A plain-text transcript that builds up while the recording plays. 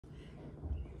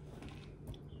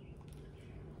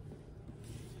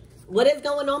What is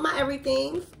going on, my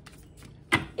everything?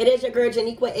 It is your girl,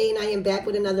 Janiqua A, and I am back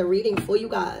with another reading for you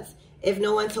guys. If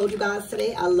no one told you guys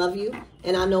today, I love you.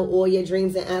 And I know all your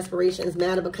dreams and aspirations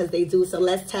matter because they do. So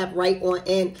let's tap right on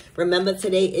in. Remember,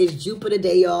 today is Jupiter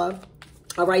Day, y'all.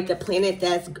 All right, the planet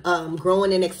that's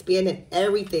growing and expanding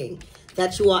everything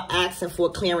that you are asking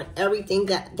for, clearing everything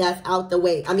that's out the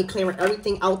way. I mean, clearing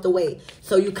everything out the way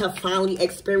so you can finally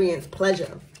experience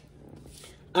pleasure.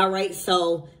 All right,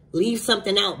 so leave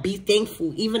something out. Be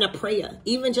thankful. Even a prayer.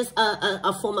 Even just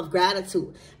a form of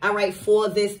gratitude. All right, for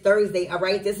this Thursday. All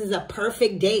right, this is a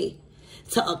perfect day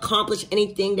to accomplish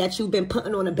anything that you've been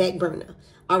putting on a back burner.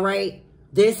 All right,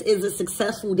 this is a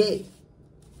successful day.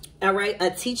 All right, a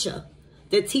teacher.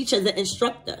 The teacher, the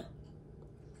instructor.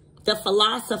 The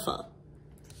philosopher.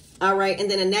 All right,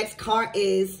 and then the next card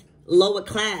is lower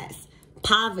class.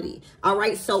 Poverty. All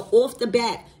right, so off the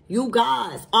bat, you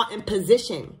guys are in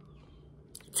position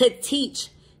to teach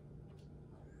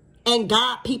and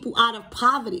guide people out of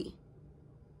poverty.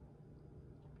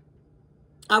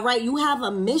 All right, you have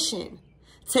a mission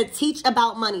to teach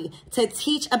about money, to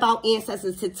teach about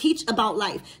ancestors, to teach about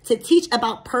life, to teach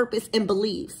about purpose and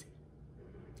beliefs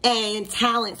and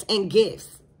talents and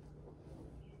gifts.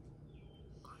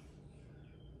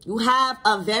 You have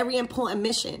a very important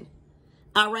mission,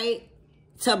 all right,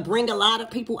 to bring a lot of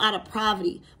people out of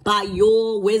poverty by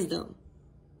your wisdom,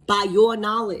 by your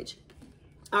knowledge,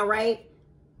 all right?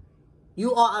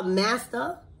 You are a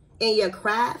master in your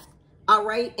craft, all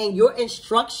right? And your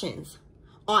instructions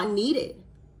are needed,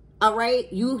 all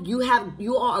right?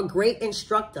 You are a great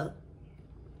instructor.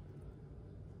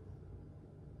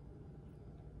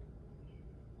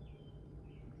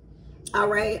 All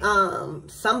right,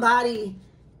 somebody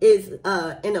is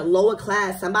in a lower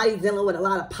class. Somebody's dealing with a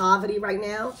lot of poverty right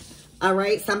now. All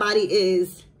right, somebody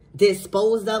is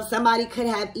disposed of. Somebody could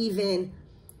have even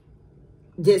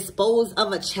disposed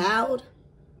of a child.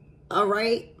 All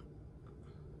right.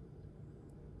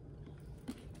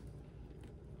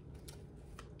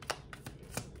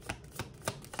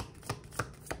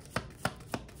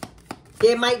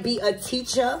 There might be a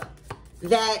teacher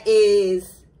that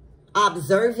is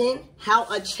observing how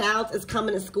a child is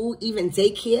coming to school, even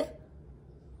daycare.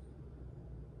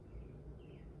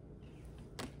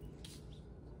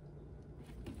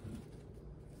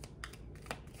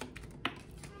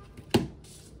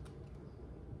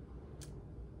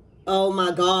 Oh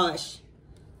my gosh.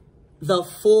 The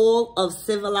fall of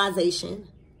civilization.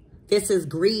 This is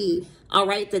greed. All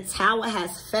right. The tower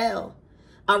has fell.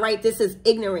 All right. This is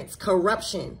ignorance,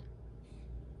 corruption,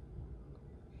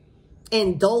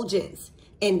 indulgence,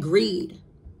 and greed.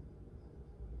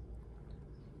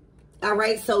 All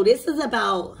right. So this is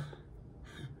about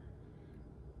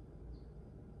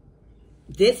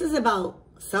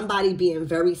somebody being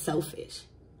very selfish.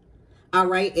 All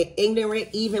right, and ignorant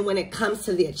even when it comes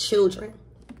to their children.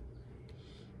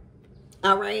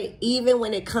 All right, even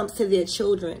when it comes to their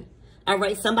children. All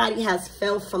right, somebody has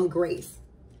fell from grace.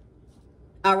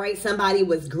 All right, somebody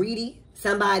was greedy.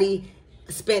 Somebody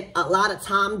spent a lot of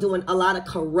time doing a lot of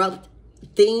corrupt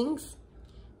things.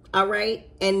 All right,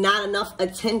 and not enough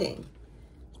attending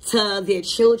to their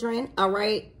children. All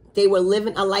right, they were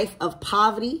living a life of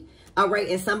poverty. All right,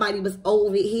 and somebody was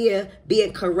over here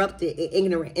being corrupted and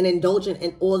ignorant and indulgent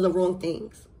in all the wrong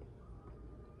things.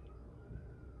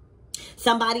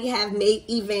 Somebody have made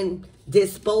even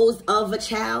disposed of a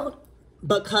child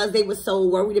because they were so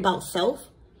worried about self.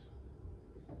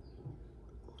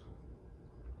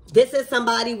 This is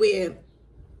somebody where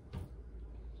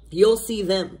you'll see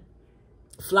them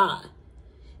fly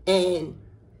and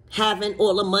having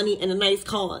all the money and the nice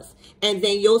cars. And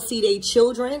then you'll see their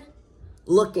children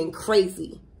looking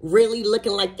crazy, really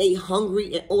looking like they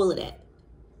hungry and all of that.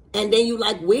 And then you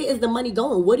like, where is the money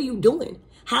going? What are you doing?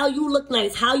 How you look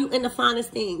nice? How you in the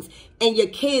finest things? And your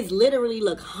kids literally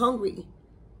look hungry.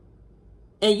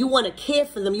 And you want to care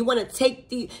for them. You want to take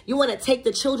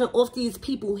the children off these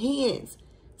people's hands.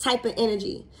 Type of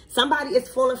energy. Somebody is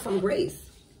falling from grace.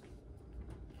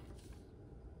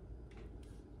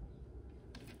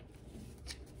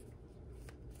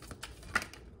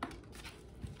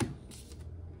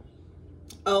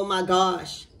 Oh my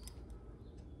gosh.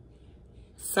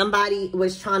 Somebody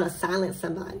was trying to silence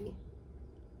somebody.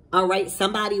 All right.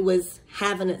 Somebody was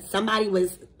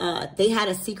they had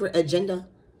a secret agenda.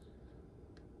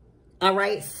 All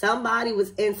right. Somebody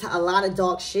was into a lot of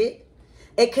dark shit.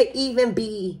 It could even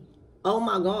be, oh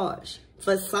my gosh,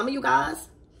 for some of you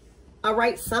guys. All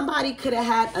right. Somebody could have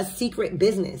had a secret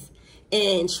business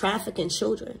in trafficking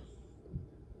children.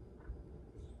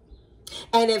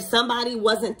 And if somebody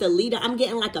wasn't the leader, I'm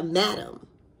getting like a madam.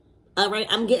 All right,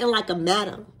 I'm getting like a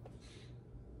madam.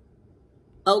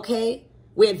 okay,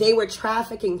 where they were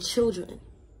trafficking children,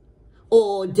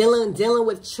 or dealing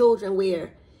with children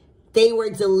where they were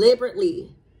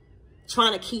deliberately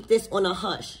trying to keep this on a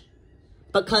hush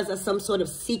because of some sort of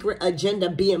secret agenda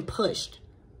being pushed.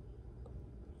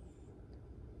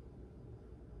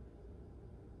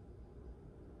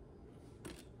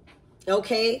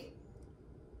 Okay?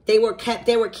 They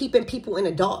were keeping people in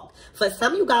the dark. For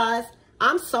some of you guys,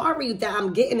 I'm sorry that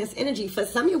I'm getting this energy. For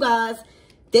some of you guys,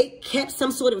 they kept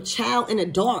some sort of child in the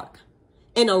dark,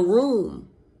 in a room,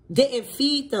 didn't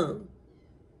feed them.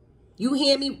 You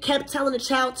hear me? Kept telling the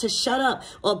child to shut up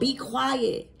or be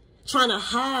quiet, trying to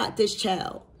hide this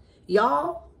child.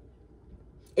 Y'all,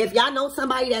 if y'all know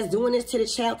somebody that's doing this to the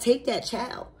child, take that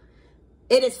child.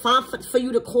 It is fine for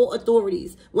you to call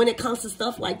authorities when it comes to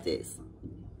stuff like this.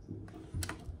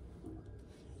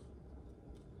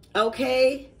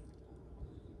 Okay?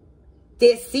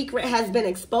 Their secret has been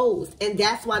exposed, and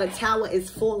that's why the tower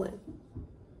is falling.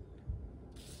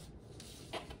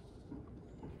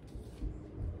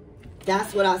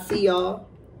 That's what I see, y'all.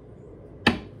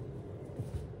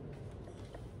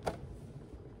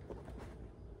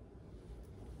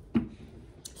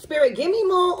 Spirit, give me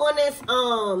more on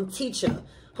this teacher.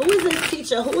 Who is this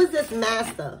teacher? Who is this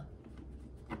master?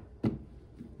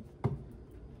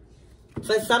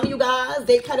 For some of you guys,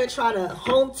 they kind of try to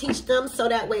home teach them so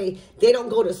that way they don't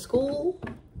go to school.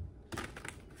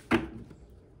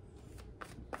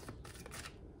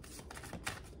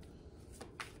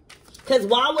 Because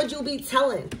why would you be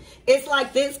telling? It's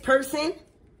like this person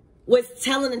was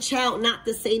telling a child not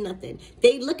to say nothing.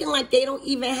 They looking like they don't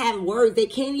even have words. They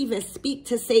can't even speak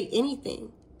to say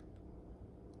anything.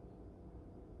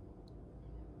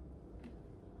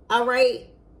 All right?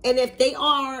 And if they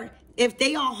are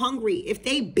hungry, if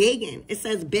they begging, it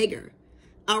says beggar.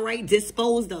 All right,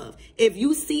 disposed of. If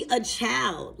you see a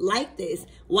child like this,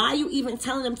 why are you even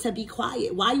telling them to be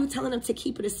quiet? Why are you telling them to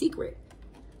keep it a secret?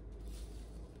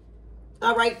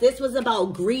 All right, this was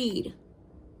about greed,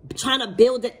 trying to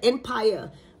build an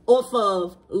empire off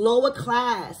of lower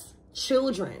class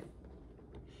children,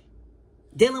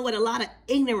 dealing with a lot of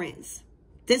ignorance.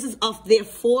 This is of their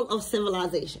fall of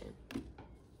civilization.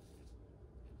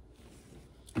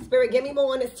 Spirit, give me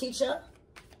more on this teacher.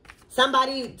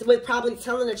 Somebody was probably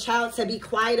telling a child to be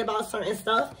quiet about certain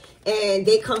stuff, and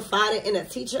they confided in a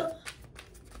teacher.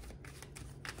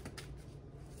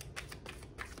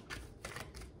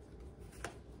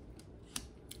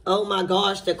 Oh my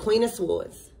gosh, the Queen of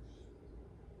Swords.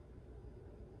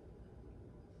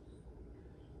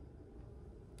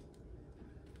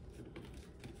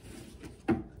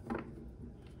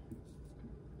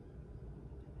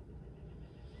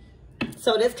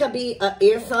 So this could be an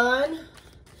air sign.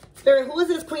 Spirit, who is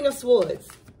this Queen of Swords?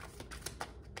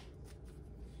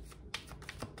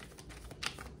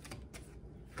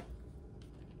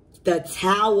 The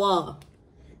Tower.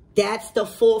 That's the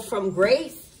fall from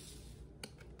grace.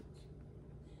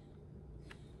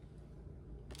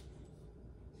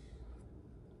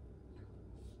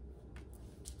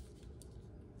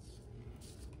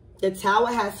 The Tower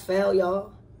has fell,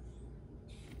 y'all.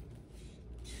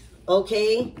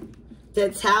 Okay? The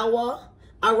Tower.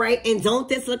 All right? And don't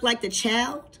this look like the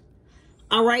child?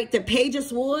 All right? The Page of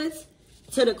Swords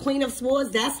to the Queen of Swords,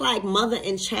 that's like mother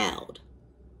and child.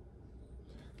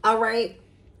 All right?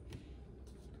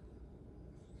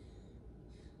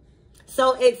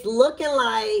 So it's looking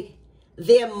like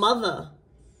their mother,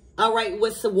 all right,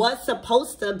 was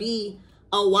supposed to be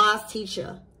a wise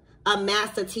teacher, a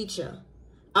master teacher.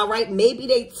 All right, maybe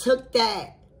they took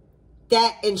that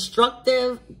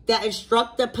instructor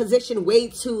position way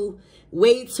too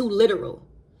literal.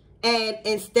 And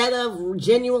instead of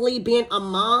genuinely being a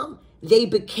mom, they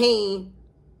became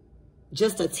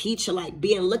just a teacher, like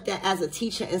being looked at as a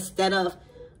teacher instead of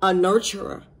a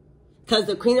nurturer. Because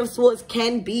the Queen of Swords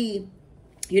can be,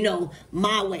 you know,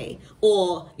 my way,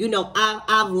 or, you know,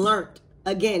 I've learned.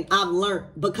 Again, I've learned,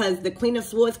 because the Queen of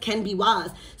Swords can be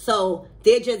wise. So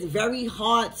they're just very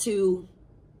hard to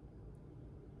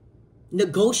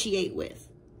negotiate with.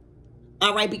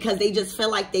 All right, because they just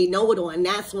feel like they know it all. And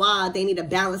that's why they need to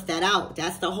balance that out.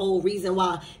 That's the whole reason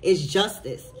why it's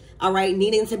justice. All right,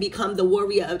 needing to become the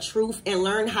warrior of truth and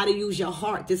learn how to use your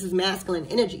heart. This is masculine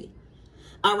energy.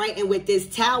 All right, and with this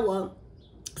Tower,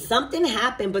 something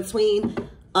happened between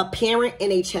a parent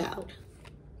and a child.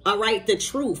 All right, the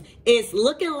truth is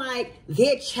looking like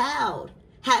their child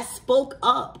has spoke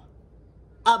up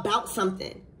about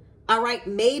something. All right,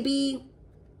 maybe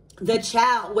the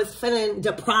child was feeling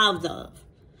deprived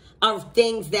of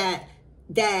things that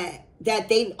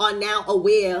they are now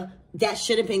aware that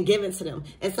should have been given to them.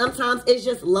 And sometimes it's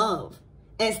just love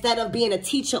instead of being a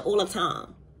teacher all the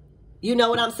time. You know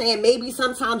what I'm saying? Maybe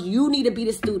sometimes you need to be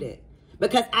the student,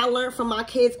 because I learn from my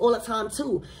kids all the time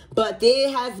too. But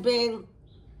there has been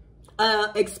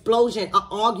an explosion, an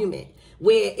argument,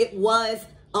 where it was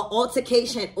an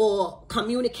altercation or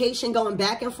communication going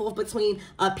back and forth between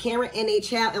a parent and a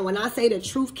child. And when I say the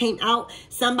truth came out,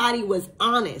 somebody was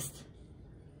honest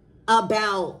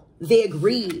about their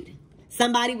greed.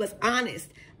 Somebody was honest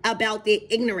about their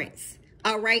ignorance,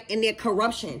 all right, and their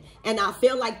corruption. And I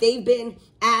feel like they've been,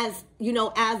 as you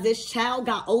know, as this child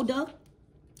got older,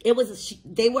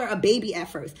 they were a baby at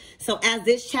first. So as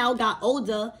this child got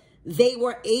older, they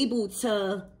were able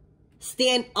to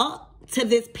stand up to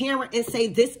this parent and say,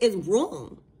 this is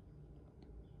wrong.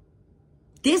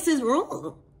 This is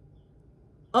wrong.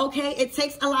 Okay, it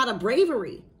takes a lot of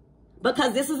bravery,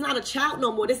 because this is not a child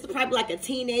no more. This is probably like a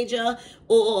teenager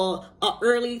or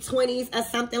early 20s or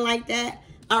something like that.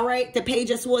 All right, the Page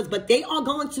of Swords, but they are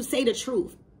going to say the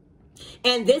truth.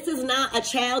 And this is not a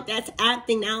child that's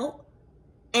acting out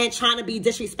and trying to be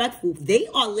disrespectful. They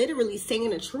are literally saying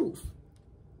the truth.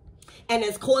 And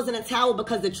it's causing a tower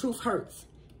because the truth hurts.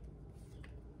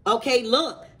 Okay,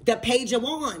 look, the Page of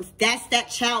Wands. That's that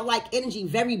childlike energy,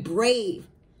 very brave.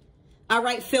 All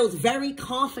right, feels very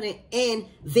confident in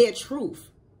their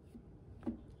truth.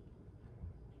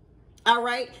 All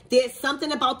right, there's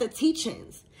something about the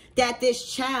teachings that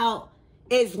this child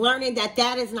is learning that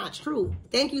is not true.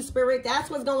 Thank you, Spirit. That's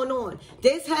what's going on.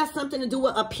 This has something to do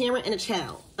with a parent and a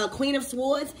child. A Queen of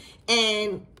Swords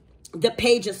and the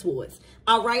Page of Swords.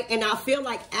 All right, and I feel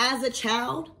like as a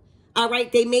child, all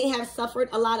right, they may have suffered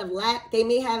a lot of lack. They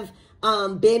may have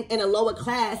been in a lower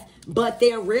class, but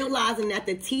they're realizing that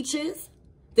the teachings,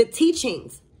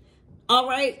 all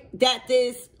right, that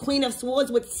this Queen of Swords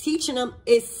was teaching them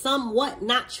is somewhat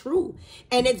not true.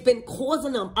 And it's been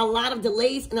causing them a lot of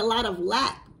delays and a lot of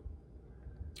lack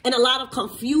and a lot of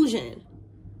confusion.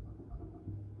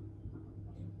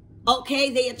 Okay,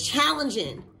 they are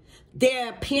challenging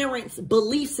their parents'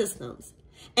 belief systems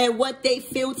and what they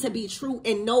feel to be true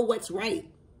and know what's right.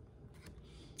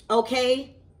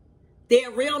 Okay,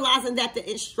 they're realizing that the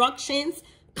instructions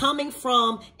coming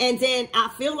from, and then I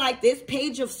feel like this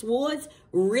Page of Swords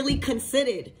really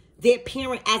considered their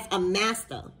parent as a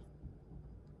master,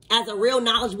 as a real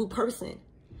knowledgeable person.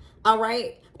 All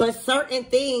right, but certain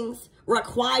things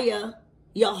require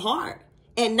your heart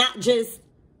and not just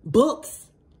books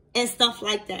and stuff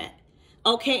like that.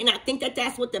 Okay, and I think that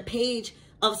that's what the Page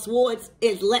of Swords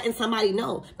is letting somebody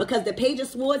know, because the Page of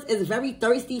Swords is very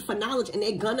thirsty for knowledge, and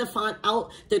they're gonna find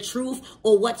out the truth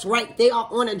or what's right. They are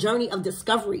on a journey of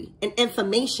discovery and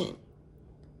information.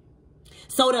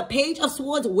 So the Page of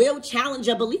Swords will challenge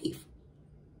your belief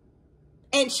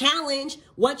and challenge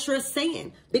what you're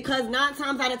saying, because 9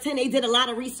 times out of 10 they did a lot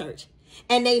of research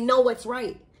and they know what's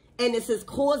right. And this is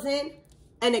causing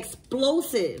an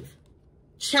explosive,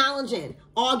 challenging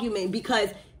argument, because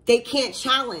they can't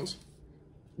challenge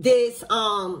this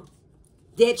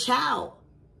their child,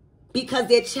 because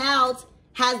their child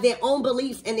has their own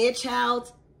beliefs and their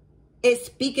child is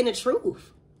speaking the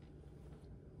truth.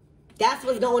 That's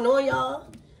what's going on, y'all.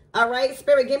 All right,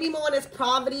 Spirit, give me more on this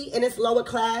poverty in this lower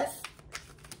class,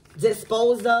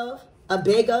 disposed of, a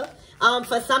bigger.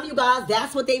 For some of you guys,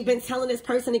 that's what they've been telling this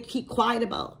person to keep quiet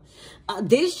about.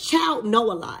 This child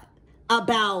know a lot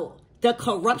about the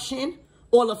corruption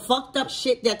or the fucked up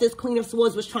shit that this Queen of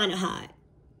Swords was trying to hide.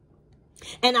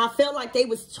 And I feel like they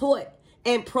was taught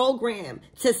and programmed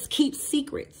to keep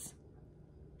secrets.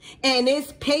 And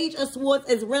this Page of Swords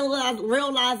is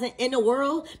realizing in the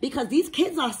world, because these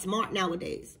kids are smart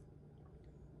nowadays.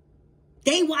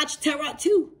 They watch tarot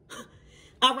too.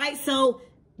 All right, so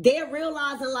they're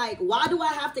realizing, like, why do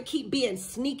I have to keep being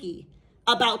sneaky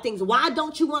about things? Why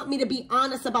don't you want me to be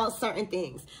honest about certain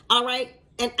things? All right,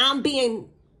 and I'm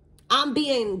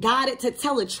being guided to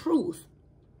tell the truth.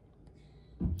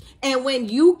 And when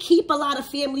you keep a lot of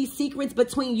family secrets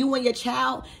between you and your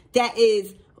child that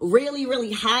is really,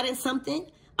 really hiding something,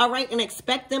 all right, and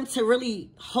expect them to really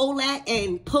hold that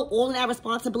and put all that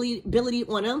responsibility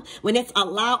on them when it's a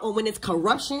lie or when it's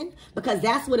corruption, because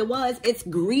that's what it was. It's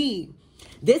greed.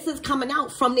 This is coming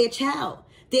out from their child.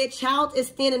 Their child is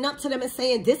standing up to them and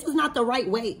saying, this is not the right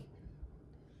way.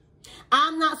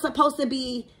 I'm not supposed to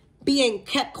be being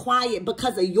kept quiet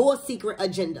because of your secret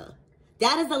agenda.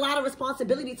 That is a lot of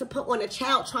responsibility to put on a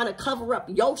child trying to cover up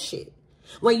your shit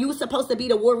when you're supposed to be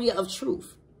the warrior of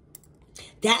truth.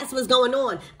 That's what's going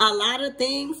on. A lot of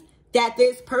things that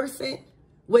this person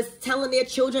was telling their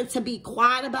children to be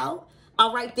quiet about,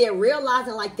 all right, they're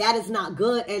realizing like that is not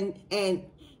good,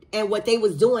 and what they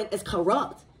was doing is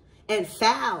corrupt and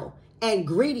foul and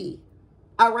greedy,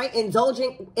 all right,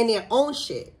 indulging in their own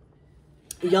shit.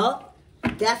 Yup.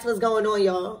 That's what's going on,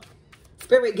 y'all.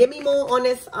 Spirit, give me more on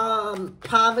this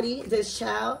poverty, this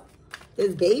child,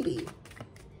 this baby.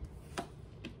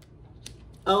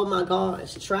 Oh my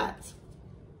gosh, trapped.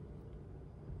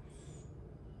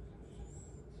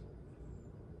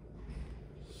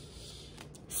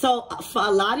 So for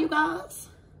a lot of you guys,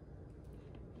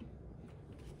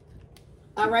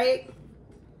 all right,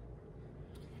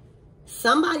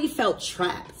 somebody felt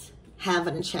trapped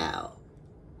having a child.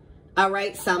 All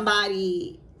right,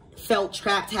 somebody felt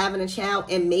trapped having a child,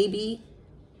 and maybe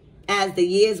as the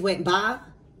years went by,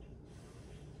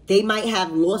 they might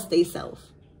have lost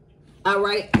themselves. All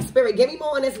right, Spirit, give me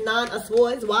more on this Nine of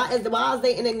Swords. Why is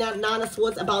they in the Nine of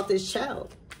Swords about this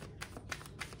child?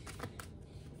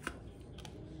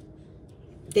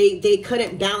 They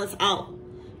couldn't balance out.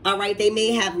 All right, they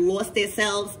may have lost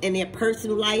themselves in their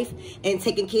personal life and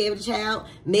taking care of the child.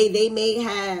 They may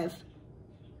have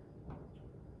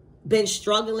been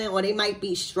struggling, or they might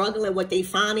be struggling with their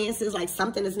finances, like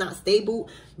something is not stable.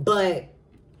 But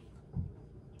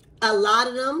a lot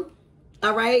of them,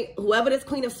 all right, whoever this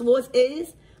Queen of Swords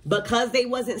is, because they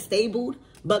wasn't stable,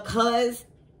 because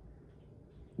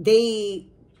they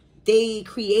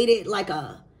created like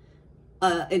a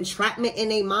entrapment in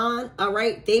their mind, all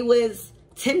right, they was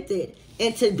tempted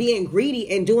into being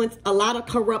greedy and doing a lot of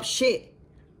corrupt shit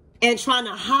and trying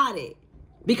to hide it.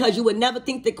 Because you would never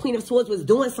think the Queen of Swords was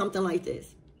doing something like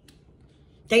this.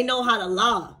 They know how to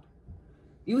lie.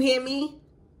 You hear me?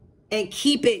 And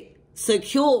keep it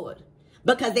secured.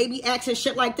 Because they be acting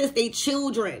shit like this. They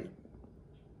children.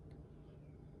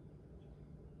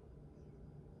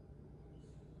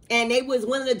 And they was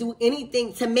willing to do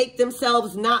anything to make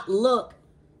themselves not look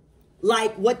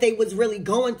like what they was really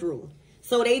going through.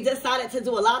 So they decided to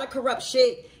do a lot of corrupt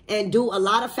shit and do a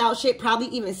lot of foul shit. Probably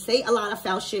even say a lot of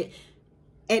foul shit.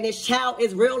 And this child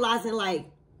is realizing, like,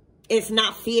 it's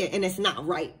not fair and it's not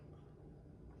right.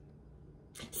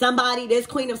 Somebody, this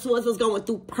Queen of Swords was going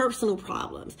through personal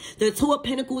problems. The Two of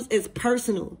Pentacles is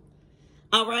personal.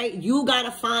 All right? You got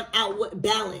to find out what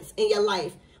balance in your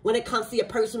life when it comes to your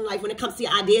personal life, when it comes to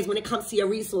your ideas, when it comes to your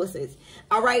resources.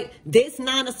 All right? This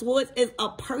Nine of Swords is a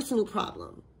personal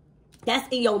problem. That's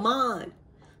in your mind.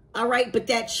 All right? But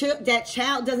that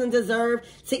child doesn't deserve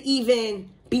to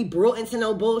even be brought into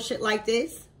no bullshit like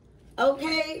this.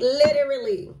 Okay?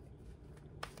 Literally.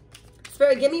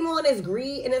 Spirit, give me more on this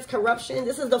greed and this corruption.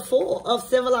 This is the fall of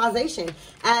civilization.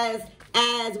 As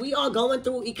we are going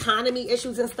through economy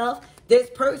issues and stuff, this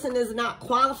person is not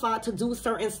qualified to do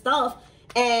certain stuff,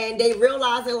 and they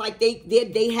realizing like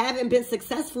they haven't been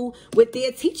successful with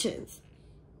their teachings.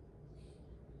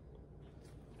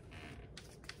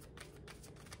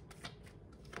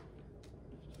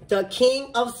 The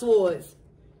King of Swords.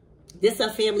 This is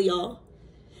a family, y'all.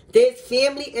 This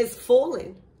family is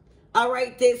falling. All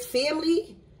right, this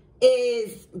family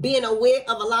is being aware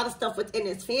of a lot of stuff within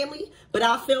this family. But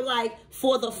I feel like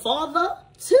for the father,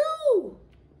 too.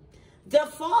 The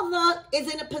father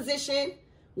is in a position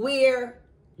where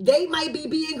they might be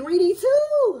being greedy,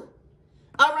 too.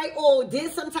 All right, or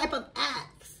did some type of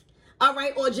acts. All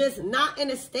right, or just not in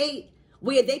a state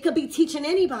where they could be teaching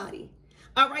anybody.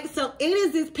 All right, so it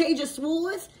is this Page of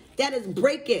Swords that is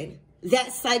breaking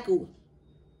that cycle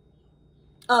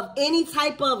of any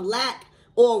type of lack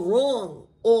or wrong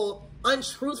or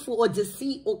untruthful or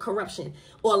deceit or corruption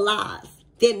or lies.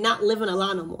 They're not living a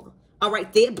lie no more. All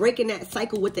right, they're breaking that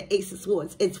cycle with the Ace of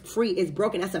Swords. It's free, it's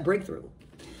broken, that's a breakthrough.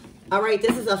 All right,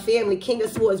 this is a family, King of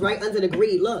Swords right under the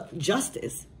greed. Look,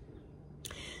 justice.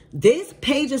 This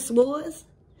Page of Swords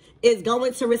is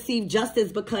going to receive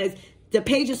justice because the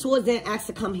Page of Swords didn't ask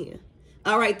to come here.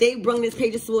 All right, they bring this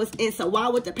Page of Swords in. So why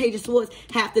would the Page of Swords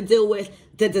have to deal with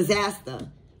the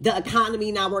disaster, the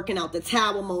economy not working out, the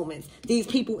tower moments, these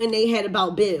people in their head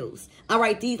about bills? All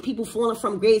right, these people falling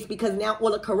from grace because now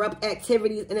all the corrupt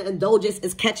activities and the indulgence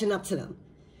is catching up to them.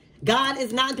 God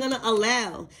is not going to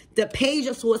allow the Page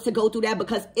of Swords to go through that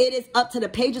because it is up to the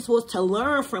Page of Swords to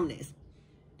learn from this,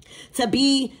 to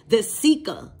be the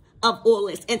seeker of all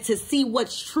this, and to see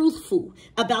what's truthful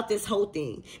about this whole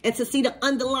thing, and to see the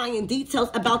underlying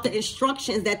details about the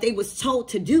instructions that they was told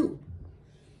to do,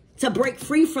 to break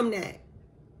free from that.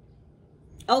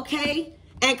 Okay?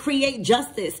 And create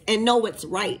justice and know what's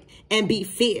right and be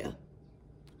fair.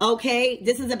 Okay?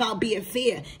 This is about being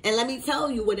fair. And let me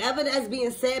tell you, whatever that's being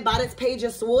said by this Page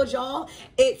of Swords, y'all,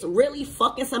 it's really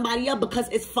fucking somebody up because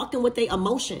it's fucking with their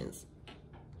emotions.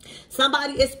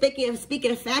 Somebody is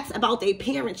speaking facts about their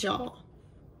parents, y'all.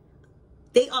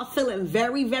 They are feeling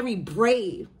very, very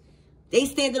brave. They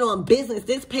standing on business.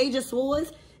 This Page of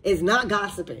Swords is not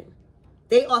gossiping.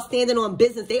 They are standing on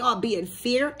business. They are being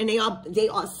fair, and they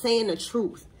are saying the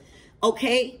truth.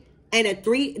 Okay? And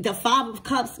the Five of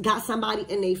Cups got somebody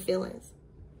in their feelings.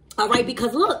 All right?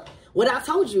 Because look, what I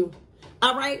told you.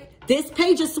 All right? This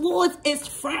Page of Swords is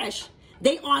fresh.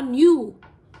 They are new.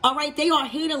 All right? They are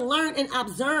here to learn and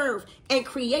observe and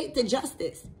create the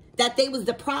justice that they was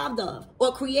deprived of,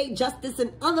 or create justice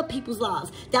in other people's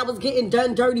lives that was getting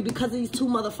done dirty because of these two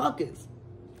motherfuckers.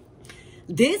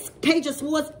 This Page of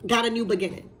Swords got a new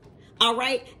beginning. All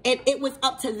right? And it was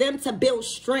up to them to build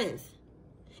strength.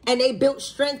 And they built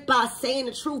strength by saying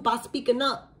the truth, by speaking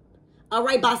up. All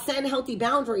right? By setting healthy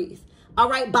boundaries. All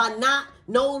right? By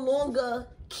no longer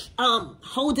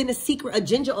holding a secret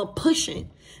agenda or pushing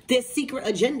this secret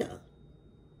agenda.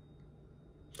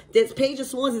 This Page of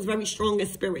Swords is very strong in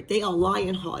spirit. They are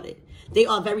lion-hearted. They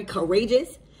are very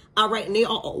courageous. All right? And they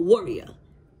are a warrior.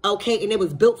 Okay? And it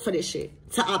was built for this shit.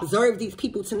 To observe these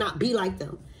people, to not be like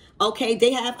them. Okay?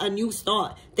 They have a new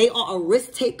start. They are a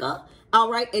risk taker. All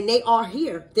right? And they are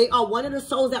here. They are one of the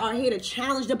souls that are here to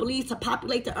challenge the beliefs, to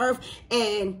populate the earth,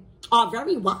 and are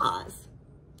very wise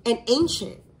and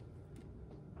ancient.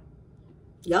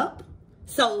 Yup.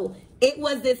 So it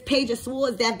was this Page of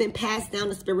Swords that have been passed down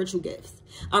to spiritual gifts.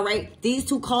 All right. These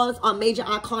two cards are major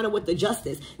arcana with the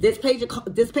justice. This page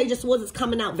of Swords is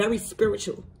coming out very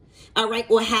spiritual. All right.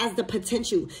 Or has the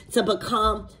potential to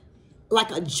become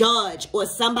like a judge or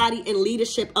somebody in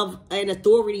leadership of an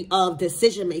authority of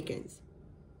decision makings.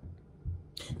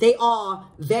 They are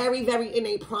very, very in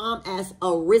a prime as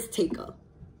a risk taker.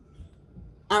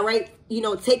 All right. You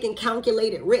know, taking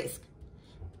calculated risk.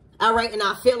 All right. And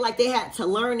I feel like they had to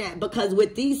learn that, because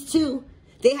with these two,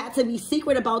 they had to be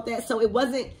secret about that. So it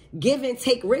wasn't give and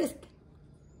take risk.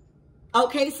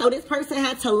 Okay. So this person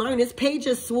had to learn. This Page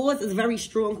of Swords is very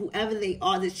strong. Whoever they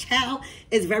are, this child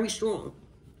is very strong.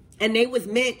 And they was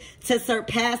meant to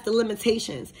surpass the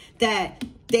limitations that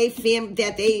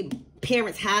they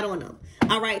parents had on them.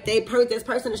 All right. This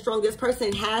person is strong. This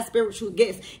person has spiritual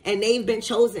gifts. And they've been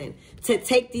chosen to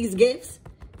take these gifts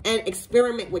and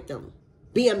experiment with them.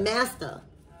 Be a master.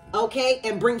 Okay,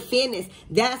 and bring fairness.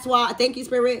 That's why, thank you,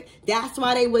 Spirit. That's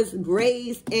why they was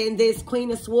raised in this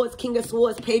Queen of Swords, King of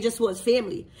Swords, Page of Swords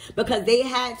family. Because they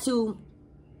had to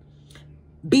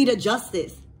be the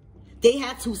justice. They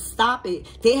had to stop it.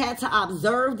 They had to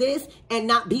observe this and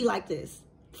not be like this.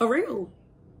 For real.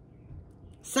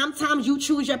 Sometimes you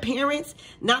choose your parents,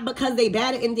 not because they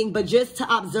bad at anything, but just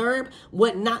to observe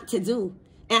what not to do.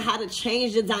 And how to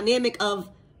change the dynamic of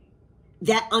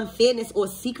that unfairness or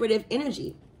secretive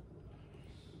energy.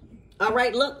 All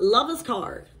right, look, Lover's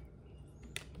card.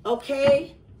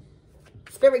 Okay.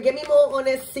 Spirit, give me more on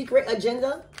this secret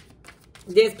agenda.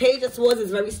 This Page of Swords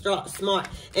is very smart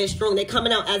and strong. They're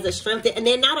coming out as a strength, and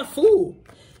they're not a fool.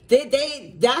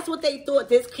 That's what they thought.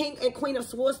 This King and Queen of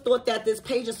Swords thought that this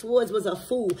Page of Swords was a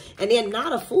fool, and they're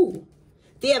not a fool.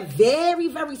 They're very,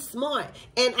 very smart,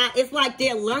 and it's like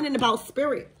they're learning about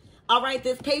spirit. All right,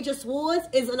 this Page of Swords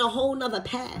is in a whole nother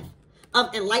path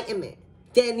of enlightenment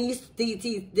than these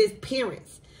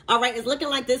parents. All right, it's looking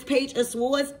like this Page of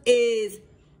Swords is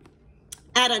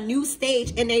at a new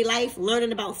stage in their life,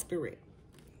 learning about spirit.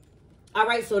 All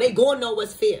right, so they gonna know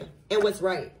what's fair and what's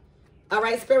right. All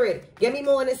right, Spirit, give me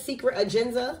more on this secret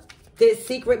agenda. This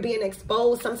secret being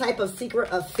exposed, some type of secret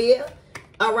of fear.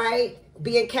 All right,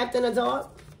 being kept in the dark.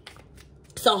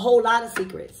 It's a whole lot of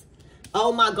secrets.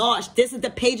 Oh my gosh, this is the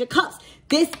Page of Cups.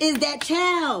 This is that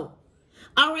child.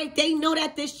 All right, they know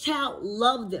that this child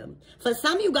loved them. For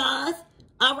some of you guys,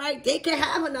 all right, they could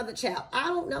have another child. I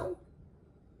don't know.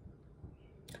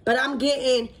 But I'm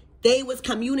getting, they was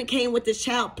communicating with this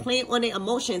child, playing on their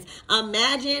emotions.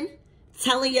 Imagine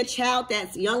telling your child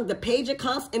that's young, the Page of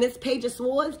Cups and this Page of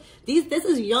Swords. This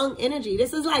is young energy.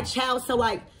 This is like child. So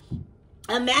like,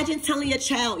 imagine telling your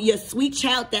child, your sweet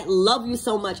child that love you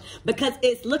so much, because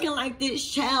it's looking like this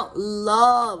child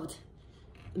loved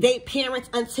their parents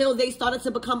until they started to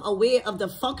become aware of the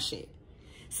function.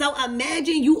 So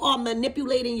imagine you are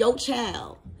manipulating your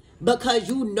child because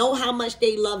you know how much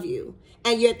they love you.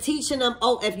 And you're teaching them,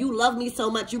 oh, if you love me so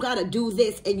much, you got to do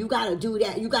this and you got to do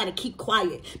that. You got to keep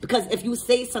quiet. Because if you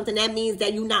say something, that means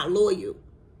that you're not loyal.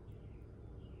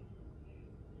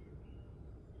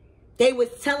 They was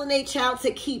telling their child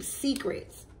to keep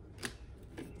secrets.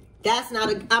 That's not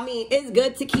I mean, it's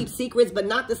good to keep secrets, but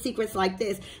not the secrets like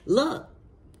this. Look.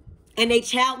 And they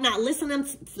child not listening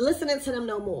to them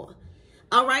no more.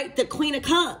 All right. The Queen of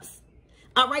Cups.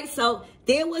 All right. So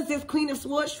there was this Queen of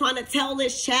Swords trying to tell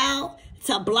this child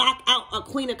to block out a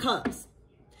Queen of Cups.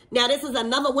 Now, this is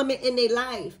another woman in their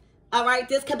life. All right.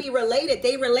 This could be related.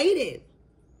 They related.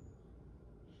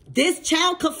 This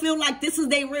child could feel like this is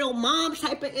their real mom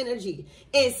type of energy.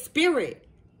 It's spirit.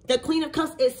 The Queen of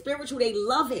Cups is spiritual. They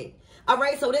love it. All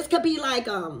right, so this could be like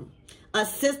a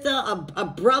sister, a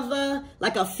brother,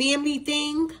 like a family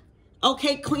thing.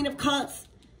 Okay, Queen of Cups,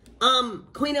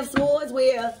 Queen of Swords,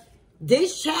 where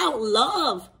this child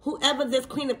love whoever this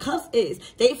Queen of Cups is.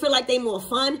 They feel like they more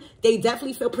fun. They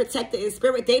definitely feel protected in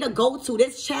spirit. They the go-to.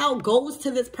 This child goes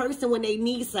to this person when they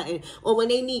need something or when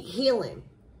they need healing.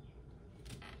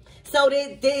 So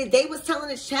they was telling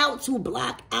this child to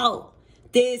block out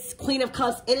this Queen of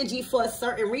Cups energy for a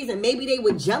certain reason. Maybe they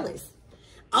were jealous.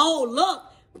 Oh, look,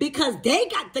 because they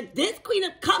got this Queen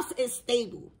of Cups is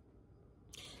stable.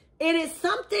 It is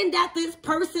something that this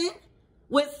person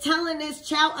was telling this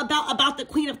child about the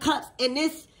Queen of Cups. And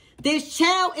this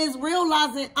child is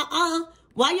realizing,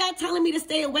 why y'all telling me to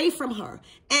stay away from her?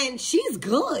 And she's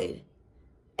good.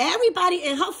 Everybody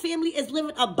in her family is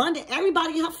living abundant.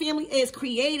 Everybody in her family is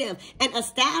creative and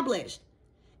established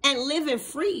and living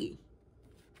free.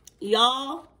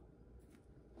 Y'all,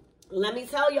 let me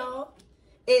tell y'all,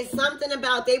 it's something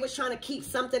about they was trying to keep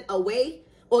something away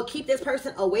or keep this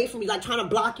person away from you, like trying to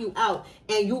block you out,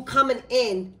 and you coming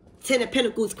in, 10 of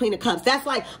Pentacles, Queen of Cups. That's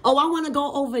like, oh, I want to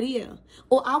go over there.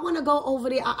 Or I want to go over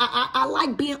there. I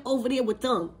like being over there with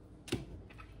them.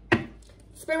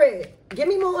 Spirit, give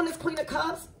me more on this Queen of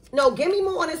Cups. No, give me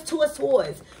more on this Two of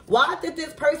Swords. Why did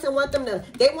this person want them to,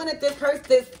 they wanted this person,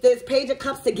 this Page of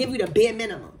Cups to give you the bare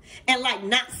minimum. And like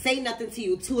not say nothing to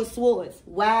you. Two of Swords.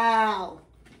 Wow.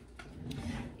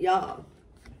 Y'all.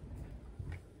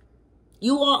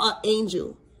 You are an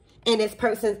angel in this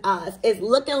person's eyes. It's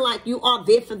looking like you are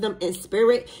there for them in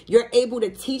spirit. You're able to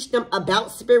teach them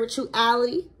about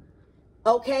spirituality.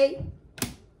 Okay?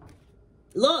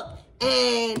 Look,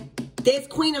 and this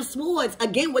Queen of Swords,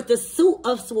 again with the suit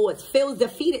of swords, feels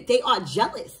defeated. They are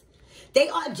jealous. They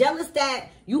are jealous that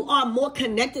you are more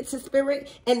connected to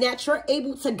spirit and that you're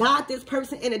able to guide this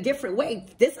person in a different way.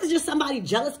 This is just somebody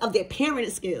jealous of their parenting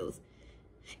skills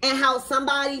and how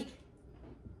somebody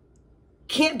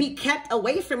can't be kept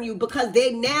away from you because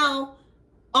they now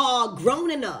are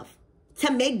grown enough to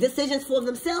make decisions for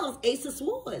themselves. Ace of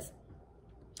Swords.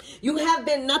 You have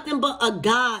been nothing but a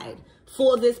guide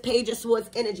for this Page of Swords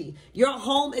energy. Your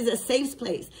home is a safe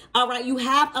place. All right. You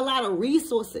have a lot of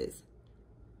resources.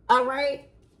 All right.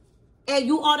 And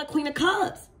you are the Queen of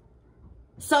Cups.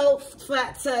 So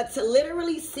to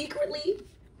literally secretly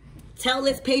tell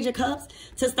this Page of Cups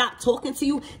to stop talking to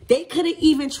you, they could have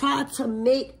even tried to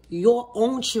make your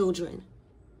own children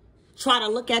try to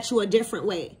look at you a different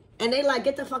way. And they like,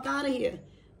 get the fuck out of here.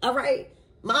 All right.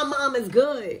 My mom is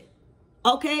good.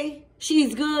 Okay.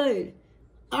 She's good.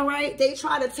 All right. They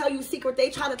try to tell you secret. They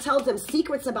try to tell them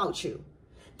secrets about you.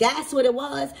 That's what it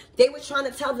was. They were trying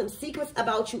to tell them secrets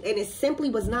about you. And it simply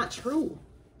was not true.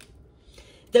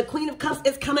 The Queen of Cups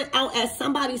is coming out as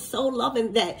somebody so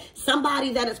loving, that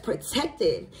somebody that is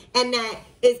protected and that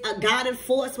is a guiding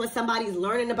force when somebody's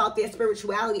learning about their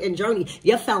spirituality and journey.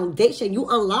 Your foundation, you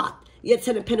unlock your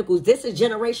 10 of Pentacles. This is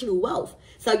generational wealth.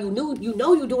 So you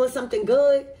know you're doing something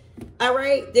good. All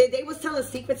right. They was telling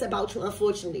secrets about you,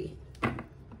 unfortunately.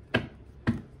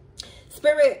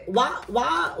 Spirit, why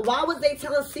was they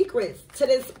telling secrets to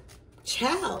this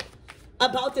child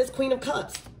about this Queen of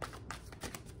Cups?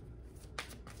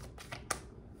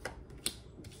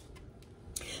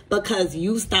 Because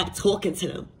you stopped talking to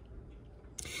them.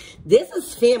 This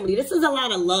is family. This is a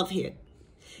lot of love here.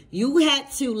 You had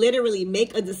to literally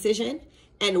make a decision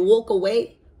and walk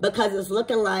away because it's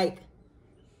looking like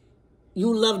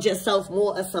you loved yourself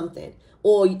more or something.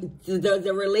 Or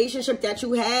the relationship that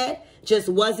you had just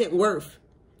wasn't worth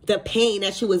the pain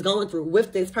that you was going through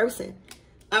with this person.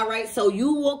 All right. So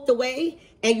you walked away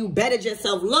and you bettered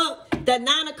yourself. Look. The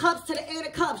 9 of Cups to the 8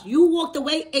 of Cups. You walked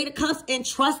away, 8 of Cups, and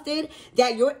trusted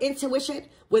that your intuition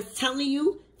was telling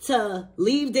you to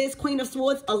leave this Queen of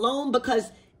Swords alone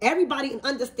because everybody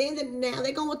understanding now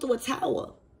they're going through a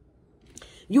tower.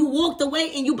 You walked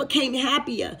away and you became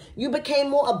happier. You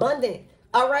became more abundant.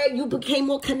 All right. You became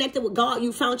more connected with God.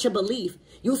 You found your belief.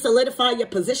 You solidified your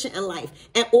position in life.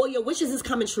 And all your wishes is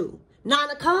coming true.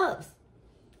 9 of Cups.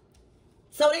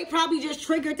 So they probably just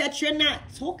triggered that you're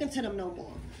not talking to them no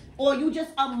more. Or you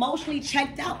just emotionally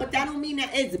checked out. But that don't mean that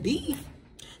it's beef.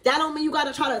 That don't mean you got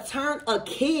to try to turn a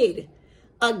kid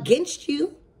against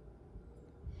you.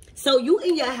 So you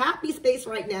in your happy space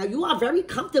right now. You are very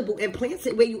comfortable and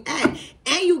planted where you at.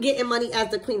 And you getting money as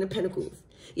the Queen of Pentacles.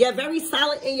 You're very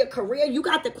solid in your career. You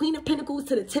got the Queen of Pentacles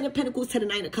to the 10 of Pentacles to the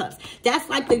 9 of Cups. That's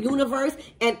like the universe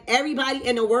and everybody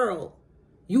in the world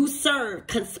you serve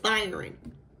conspiring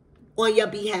on your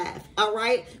behalf. All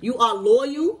right. You are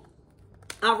loyal.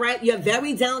 All right. You're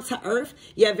very down to earth.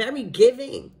 You're very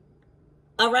giving.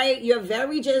 All right. You're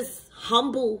very just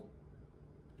humble.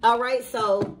 All right.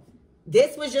 So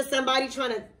This was just somebody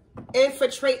trying to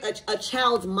infiltrate a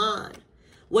child's mind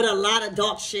with a lot of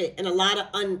dark shit and a lot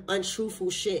of untruthful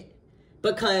shit,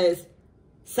 because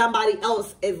somebody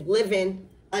else is living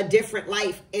a different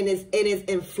life and is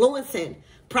influencing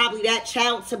probably that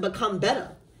child to become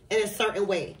better in a certain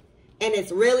way. And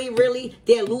it's really,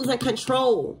 they're losing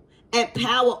control and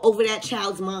power over that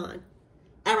child's mind.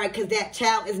 All right, because that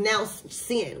child is now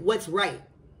seeing what's right.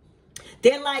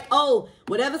 They're like, oh,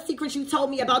 whatever secrets you told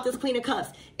me about this Queen of Cups,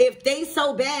 if they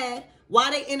so bad,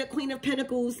 why they in the Queen of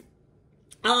Pentacles,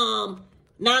 9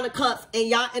 of Cups, and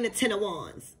y'all in the 10 of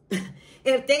Wands?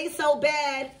 If they so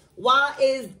bad, why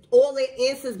is all their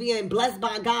answers being blessed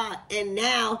by God, and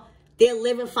now they're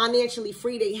living financially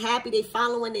free? They happy, they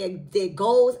following their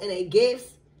goals and their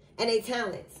gifts and their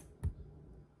talents.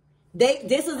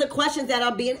 This is the questions that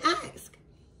are being asked.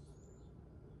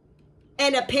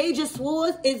 And the Page of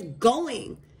Swords is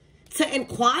going to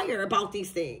inquire about these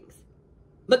things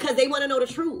because they want to know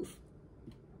the truth.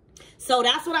 So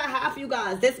that's what I have for you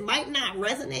guys. This might not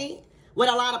resonate with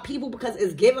a lot of people because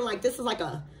it's given like this is like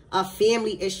a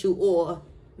family issue or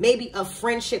maybe a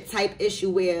friendship type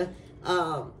issue where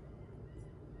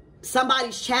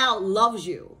somebody's child loves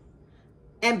you.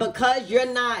 And because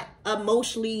you're not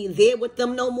emotionally there with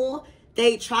them no more,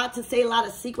 they try to say a lot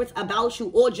of secrets about you,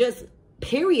 or just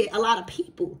period, a lot of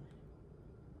people.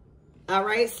 All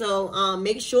right, so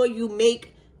make sure you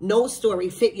make no story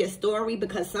fit your story,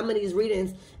 because some of these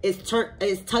readings is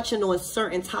touching on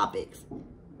certain topics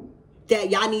that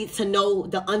y'all need to know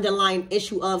the underlying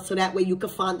issue of, so that way you can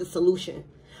find the solution.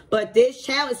 But this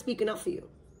child is speaking up for you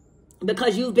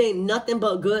because you've been nothing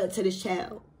but good to this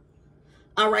child.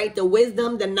 All right, the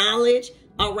wisdom, the knowledge,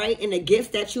 all right, and the gifts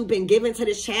that you've been given to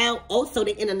this child, also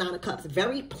the in the 9 of Cups.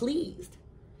 Very pleased.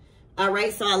 All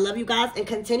right, so I love you guys, and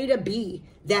continue to be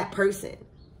that person.